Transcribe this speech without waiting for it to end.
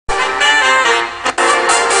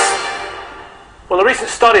recent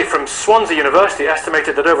study from Swansea University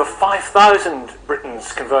estimated that over 5,000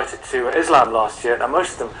 Britons converted to Islam last year, and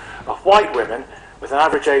most of them are white women with an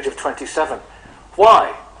average age of 27.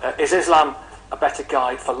 Why? Is Islam a better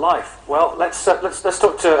guide for life? Well, let's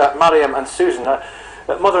talk to Mariam and Susan,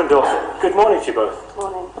 mother and daughter. Good morning to you both.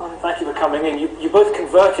 Morning. Thank you for coming in. You both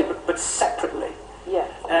converted, but separately. Yeah.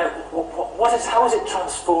 How has it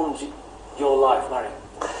transformed your life, Mariam?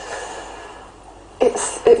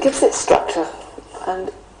 It gives it structure,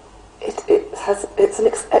 and it's an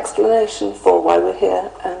explanation for why we're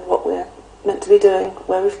here and what we're meant to be doing,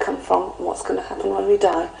 where we've come from, and what's going to happen when we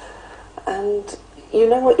die. And you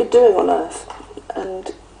know what you're doing on earth,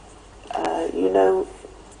 and you know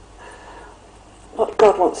what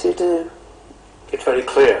God wants you to do. It's very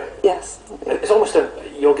clear. Yes. It's almost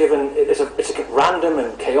it's a random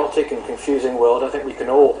and chaotic and confusing world. I think we can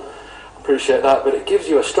all appreciate that, but it gives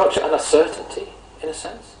you a structure and a certainty, in a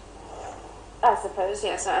sense. I suppose,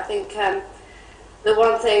 yes. I think the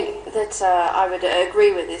one thing that I would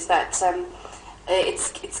agree with is that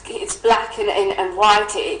it's black and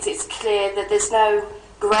white. It's clear that there's no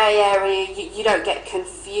grey area. You don't get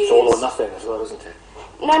confused. It's all or nothing as well, isn't it?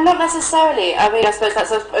 No, not necessarily. I mean, I suppose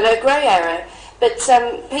that's a grey area. But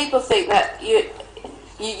people think that you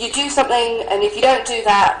do something, and if you don't do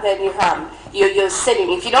that, then you're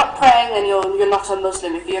sinning. If you're not praying, then you're not a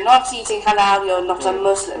Muslim. If you're not eating halal, you're not a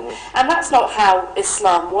Muslim. And that's not how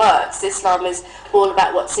Islam works. Islam is all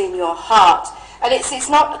about what's in your heart. And it's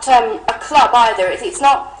not a club either. It's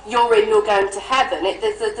not you're in, you're going to heaven.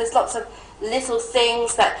 There's lots of little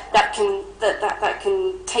things that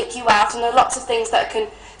can take you out, and there are lots of things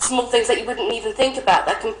small things that you wouldn't even think about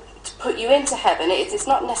that can put you into heaven. It's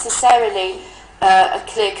not necessarily a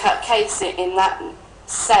clear-cut case in that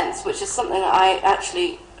sense, which is something that I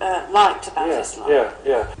actually liked about Islam.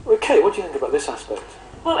 Yeah. Okay, what do you think about this aspect?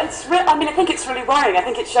 Well, I think it's really worrying. I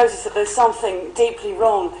think it shows us that there's something deeply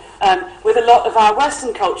wrong with a lot of our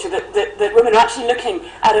Western culture, that women are actually looking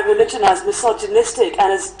at a religion as misogynistic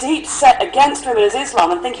and as deep set against women as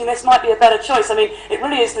Islam, and thinking this might be a better choice. I mean, it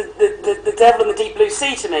really is the devil in the deep blue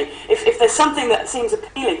sea to me. If there's something that seems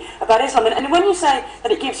appealing about Islam, and when you say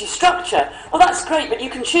that it gives you structure, well, that's great, but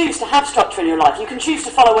you can choose to have structure in your life. You can choose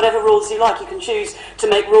to follow whatever rules you like. You can choose to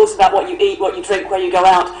make rules about what you eat, what you drink, where you go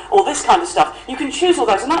out, all this kind of stuff. You can choose all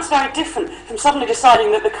those, and that's very different from suddenly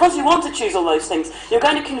deciding that because you want to choose all those things, you're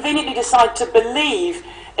going to conveniently decide to believe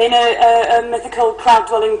in a mythical,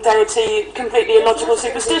 crowd-dwelling deity, completely illogical,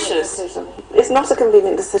 superstitious. It's not a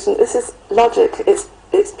convenient decision. This is logic.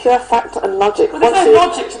 It's pure fact and logic. Well, there's no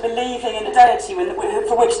logic to believing in a deity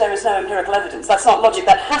for which there is no empirical evidence. That's not logic.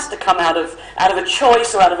 That has to come out of a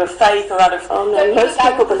choice, or out of a faith, or out of... Oh no, most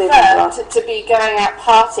people believe in that. To be going out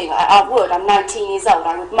partying. I would. I'm 19 years old.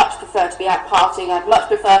 I would much prefer to be out partying. I'd much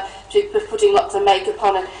prefer to be putting lots of makeup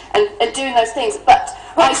on and doing those things. But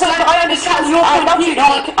right, so I understand your point of view.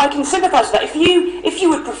 I can sympathise with that. If you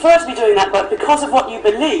would prefer to be doing that, but because of what you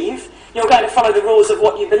believe, you're going to follow the rules of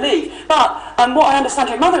what you believe. But what I understand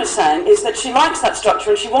your mother is saying is that she likes that structure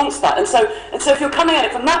and she wants that. And so if you're coming at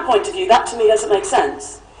it from that point of view, that to me doesn't make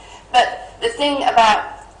sense. But the thing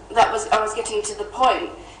about I was getting to the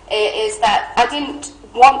point is that I didn't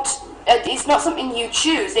want. It's not something you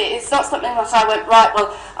choose. It's not something that I went, right,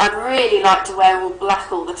 well, I'd really like to wear all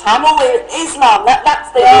black all the time. Oh, Islam, that's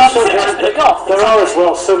the There are as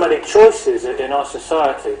well so many choices in our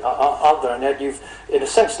society, aren't there? And yet you've, in a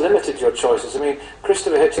sense, limited your choices. I mean,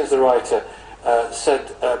 Christopher Hitchens, the writer,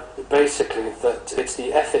 said basically that it's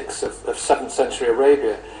the ethics of 7th century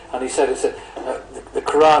Arabia. And he said the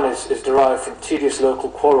Quran is derived from tedious local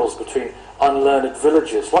quarrels between unlearned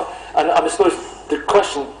villagers. And I suppose the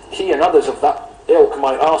question he and others of that ilk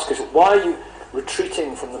might ask is, why are you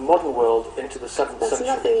retreating from the modern world into the 7th century? There's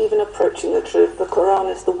nothing even approaching the truth. The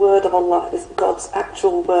Quran is the word of Allah, is God's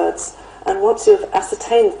actual words. And once you've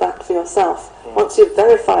ascertained that for yourself, once you've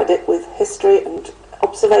verified it with history and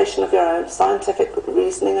observation of your own, scientific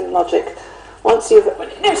reasoning and logic, once you've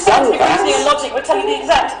scientific reasoning and logic would tell you the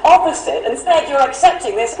exact opposite. Instead, you're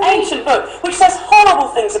accepting this ancient book, which says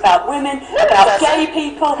horrible things about women, about gay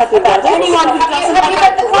people, about anyone who doesn't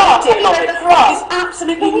have the Quran. It is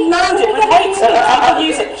absolutely loaded with hate speech. People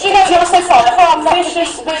use it. She also saw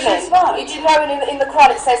vicious women. You do know in the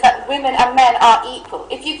Quran it says that women and men are equal.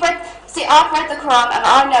 If you've read... See, I've read the Quran and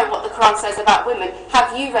I know what the Quran says about women.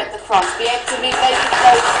 Have you read the Quran to be able to make those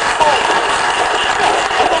points?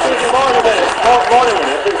 More in a minute.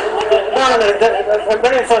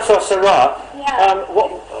 Very influential Sarah.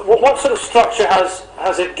 What sort of structure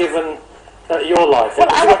has it given your life? Well,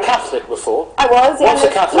 You were a Catholic before. I was, yeah. Once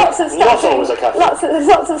a Catholic, not always a Catholic. There's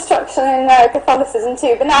lots of structure in Catholicism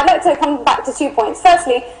too. But now I'd like to come back to 2 points.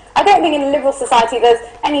 Firstly, I don't think in a liberal society there's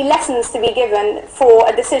any lessons to be given for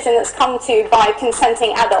a decision that's come to by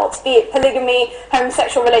consenting adults, be it polygamy,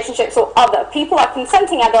 homosexual relationships or other. People are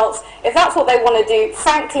consenting adults. If that's what they want to do,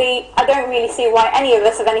 frankly, I don't really see why any of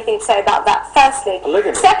us have anything to say about that, firstly.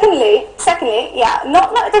 Polygamy. Secondly, yeah,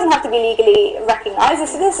 it doesn't have to be legally recognised.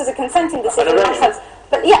 This is a consenting decision. An arrangement.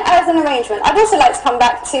 But yeah, as an arrangement. I'd also like to come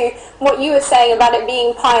back to what you were saying about it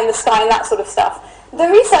being pie in the sky and that sort of stuff. The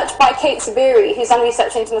research by Kate Sabiri, who's done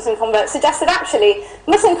research into Muslim converts, suggested actually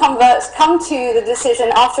Muslim converts come to the decision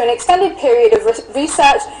after an extended period of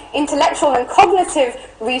research, intellectual and cognitive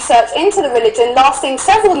research into the religion lasting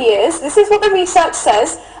several years. This is what the research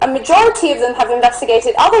says. A majority of them have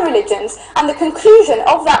investigated other religions, and the conclusion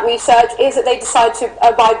of that research is that they decide to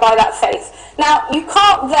abide by that faith. Now, you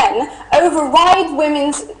can't then override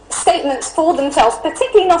women's statements for themselves,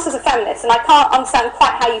 particularly not as a feminist, and I can't understand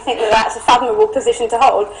quite how you think that that's a fathomable position to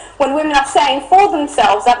hold, when women are saying for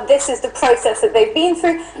themselves that this is the process that they've been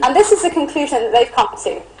through, and this is the conclusion that they've come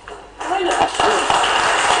to. Well,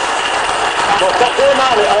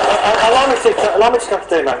 allow me to come to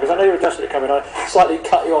Dave, because I know you were desperate to come in. I slightly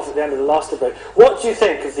cut you off at the end of the last debate. What do you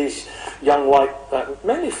think of these young white,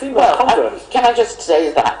 mainly female converts? Can I just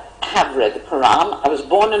say that I have read the Quran. I was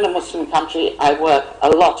born in a Muslim country. I work a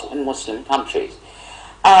lot in Muslim countries.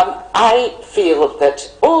 I feel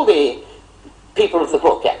that all the people of the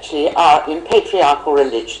book actually are in patriarchal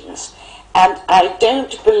religions. And I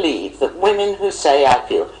don't believe that women who say, I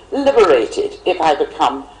feel liberated if I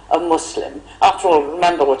become a Muslim, after all,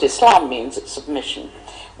 remember what Islam means, it's submission,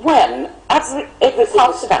 when everything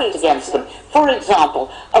is stacked against them. For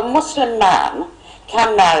example, a Muslim man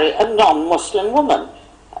can marry a non-Muslim woman.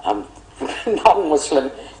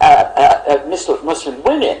 Non-Muslim, Muslim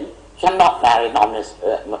women cannot marry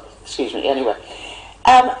anyway.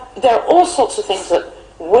 There are all sorts of things that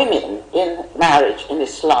women in marriage in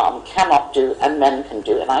Islam cannot do and men can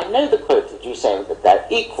do. And I know the quote that you say that they're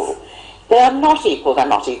equal. They are not equal. They're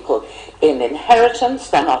not equal in inheritance.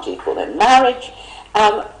 They're not equal in marriage.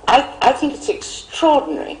 I think it's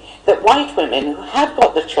extraordinary that white women who have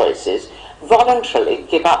got the choices voluntarily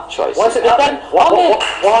give up choices. Why is it happening?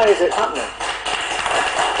 Why is it happening?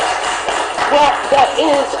 Well, there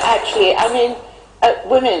is actually,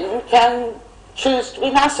 women can choose to be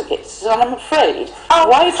masochists, and I'm afraid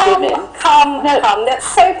white women... Come, that's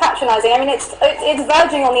so patronising. I mean, it's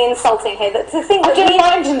verging on the insulting here. That to think I don't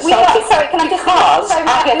mind insulting, because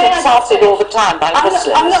I get insulted all the time by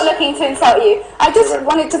Muslims. I'm not looking to insult you. I just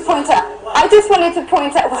wanted to point out,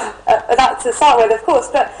 that to start with, of course,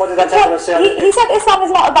 but what did that gentleman say? He said Islam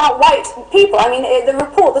is not about white people. I mean,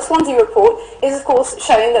 the Swansea report, is of course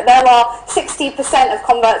showing that there are 60% of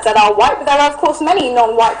converts that are white, but there are of course many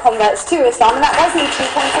non-white converts to Islam, and that does need to be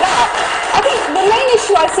pointed out. I think the main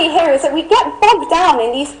issue I see here is that we get bogged down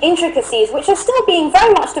in these intricacies, which are still being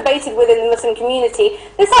very much debated within the Muslim community.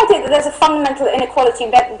 This idea that there's a fundamental inequality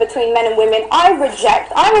between men and women, I'm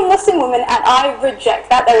a Muslim woman, and I reject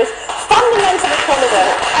that. There is fundamental equality,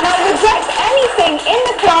 and I reject anything in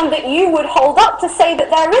the Quran that you would hold up to say that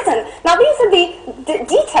there isn't. Now, these are the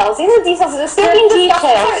details. These are the details that are still being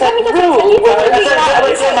discussed.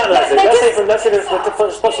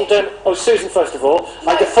 Susan, first of all.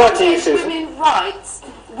 I defer to you, Susan.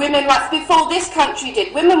 Women's rights before this country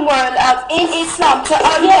did. Women were allowed in Islam to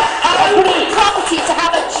own their own property, to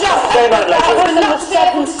have a job.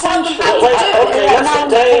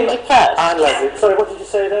 Sorry, what did you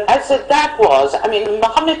say there? I said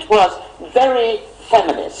Muhammad was very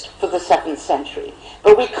feminist for the 7th century.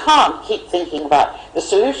 But we can't keep thinking about the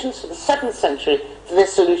solutions for the 7th century for the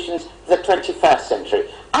solutions for the 21st century.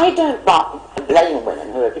 I don't blame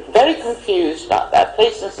women who are very confused about their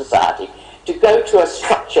place in society to go to a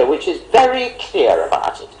structure which is very clear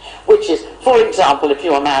about it, which is, for example, if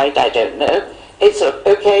you are married, I don't know, it's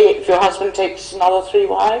okay if your husband takes another 3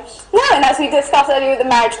 wives? No, and as we discussed earlier with the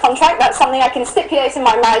marriage contract, that's something I can stipulate in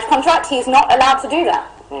my marriage contract. He's not allowed to do that.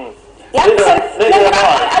 Yeah, I would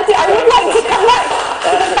like to come back to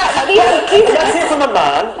the fact that let's hear from a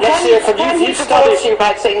man. Let's hear from you. You studied you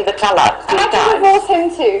by saying the talaq 3 times. I can divorce him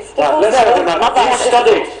too. Let's hear from a man. You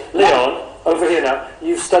studied, Leon, over here now.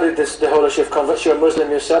 You've studied the whole issue of converts. You're a Muslim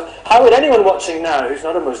yourself. How would anyone watching now who's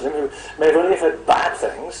not a Muslim, who may have only heard bad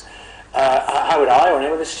things, how would I or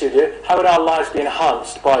anyone in the studio, how would our lives be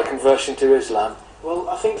enhanced by conversion to Islam? Well,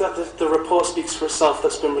 I think that the report speaks for itself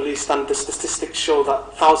that's been released, and the statistics show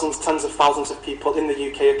that tens of thousands of people in the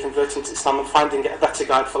UK are converting to Islam and finding it a better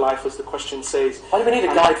guide for life, as the question says. Why do we need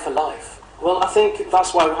a guide for life? Well, I think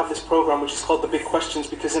that's why we have this program, which is called The Big Questions,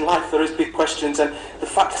 because in life there is big questions, and the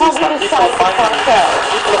fact is that people are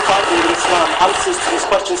finding in Islam answers to these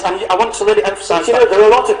questions, and I want to really emphasise that. There are a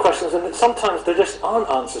lot of questions, and sometimes there just aren't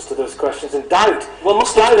answers to those questions, and doubt. Well,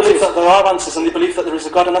 Muslims believe that there are answers, and they believe that there is a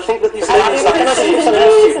God, and I think that these ladies that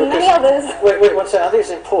and many others. Wait, one second. I think it's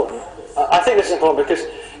important. I think this is important because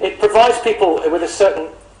it provides people with a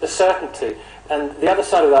certainty. And the other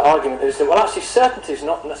side of that argument is that, well, actually, certainty is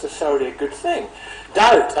not necessarily a good thing.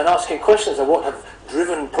 Doubt and asking questions are what have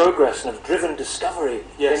driven progress and have driven discovery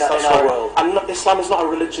in our world. And Islam is not a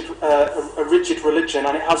rigid religion,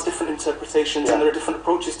 and it has different interpretations, and there are different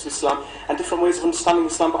approaches to Islam and different ways of understanding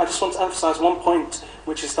Islam. But I just want to emphasise one point,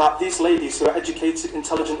 which is that these ladies, who are educated,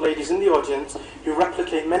 intelligent ladies in the audience, who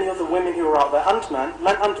replicate many other women who are out there, and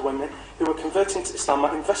men and women, who are converting to Islam,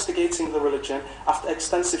 are investigating the religion after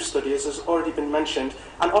extensive study, as has already been mentioned,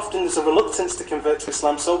 and often there's a reluctance to convert to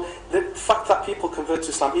Islam. So the fact that people convert to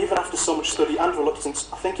Islam, even after so much study and reluctance,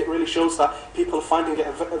 I think it really shows that people are finding it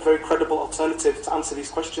a very credible alternative to answer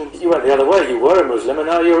these questions. You went the other way. You were a Muslim, and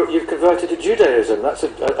now you've converted to Judaism. That's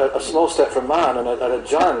a small step for man and a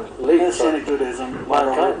giant leap. Messianic Judaism,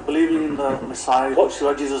 believing in the Messiah,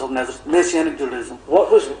 Yeshua, Jesus of Nazareth. Messianic Judaism.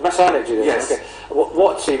 What was Messianic Judaism? Yes. Okay.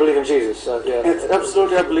 What? So you believe in Jesus?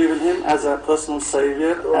 Absolutely, I believe in him as a personal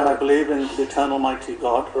saviour, and I believe in the eternal mighty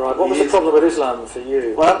God. Right. What was the problem with Islam for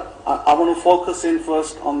you? Well, I want to focus in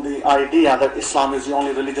first on the idea that Islam is the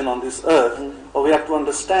only religion on this earth. What we have to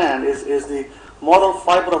understand is the moral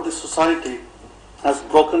fibre of this society has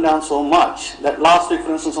broken down so much that last week,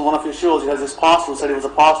 for instance, on one of your shows, you had this pastor who said he was a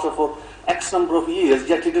pastor for X number of years,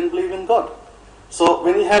 yet he didn't believe in God. So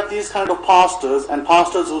when you have these kind of pastors, and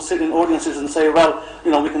pastors who sit in audiences and say, well,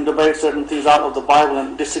 we can debate certain things out of the Bible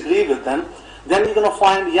and disagree with them, then you're going to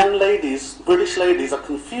find young ladies, British ladies, are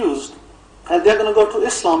confused, and they're going to go to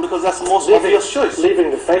Islam because that's the most obvious choice.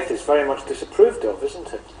 Leaving the faith is very much disapproved of,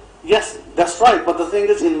 isn't it? Yes, that's right. But the thing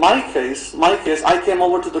is, in my case, I came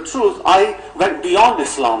over to the truth. I went beyond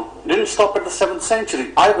Islam. Didn't stop at the 7th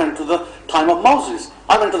century. I went to the time of Moses.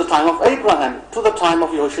 I went to the time of Abraham, to the time of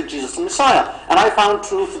Yeshua, Jesus the Messiah. And I found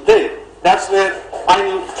truth there. That's where I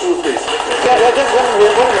knew truth is. Just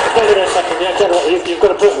wait a second. You've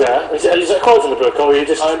got a book there. Is it a quote from the book, or are you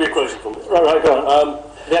just... I'm quoting from it. Right, go on.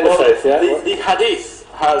 The end of faith, yeah? The hadith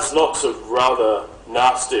has lots of rather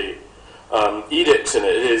nasty edicts in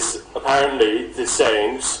it. It is apparently the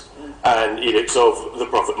sayings and edicts of the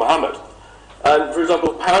Prophet Muhammad. And, for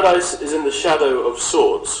example, paradise is in the shadow of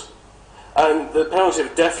swords. And the penalty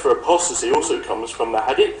of death for apostasy also comes from the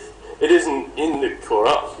hadith. It isn't in the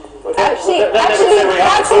Quran. Actually, we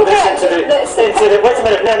have to put this wait a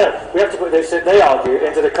minute, no. We have to put this, they argue,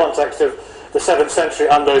 into the context of the 7th century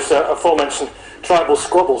and those aforementioned tribal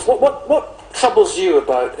squabbles. What troubles you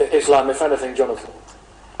about Islam, if anything, Jonathan?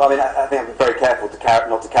 I mean, I think I'm very careful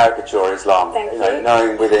not to caricature Islam. Thank you.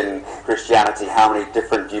 Knowing within Christianity how many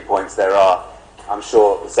different viewpoints there are, I'm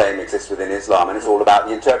sure the same exists within Islam, and it's all about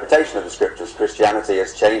the interpretation of the scriptures. Christianity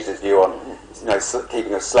has changed its view on,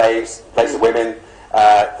 keeping of slaves, place of women,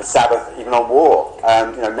 the Sabbath, even on war,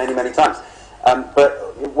 many times.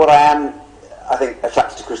 But what I think,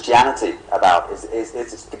 attracted to Christianity about is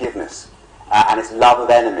its forgiveness and its love of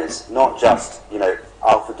enemies, not just,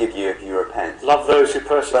 I'll forgive you if you repent. Love those who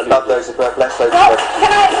persecute. But love those who bless those who persecute.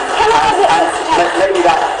 And maybe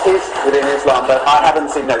that is within Islam, but I haven't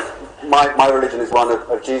seen, my religion is one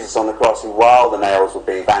of Jesus on the cross, who, while the nails were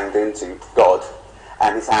being banged into God,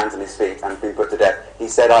 and his hands and his feet, and being put to death, he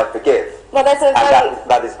said, I forgive. Well, there's a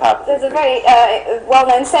that is powerful. There's a very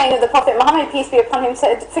well-known saying of the Prophet Muhammad, peace be upon him,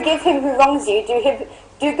 said, forgive him who wrongs you,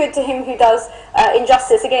 do good to him who does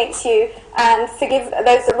injustice against you, and forgive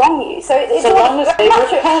those that wrong you. So it's so long as they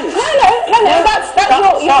repent.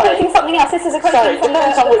 No, you're thinking something else. This is a question from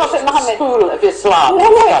the Prophet Muhammad. School of Islam. No,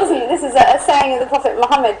 it isn't. This is a saying of the Prophet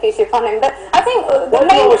Muhammad, peace be upon him. But I think Why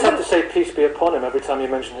do you always have to say peace be upon him every time you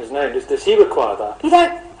mention his name? Does he require that? You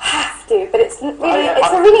don't have to, but it's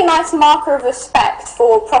a really nice marker of respect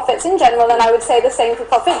for prophets in general, and I would say the same for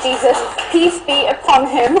Prophet Jesus, peace be upon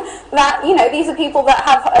him, that, these are people that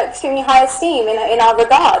have extremely high esteem in our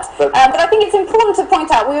regard. But I think it's important to point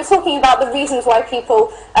out, we were talking about the reasons why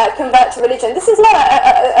people convert to religion. This is not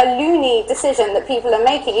a loony decision that people are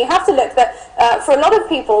making. You have to look that for a lot of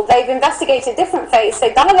people, they've investigated different faiths,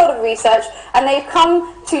 they've done a lot of research, and they've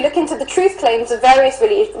come to look into the truth claims of various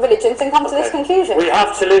religions and come to this conclusion. We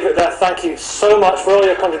have to leave it there. Thank you so much for all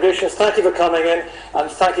your contributions. Thank you for coming in, and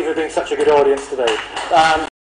thank you for being such a good audience today.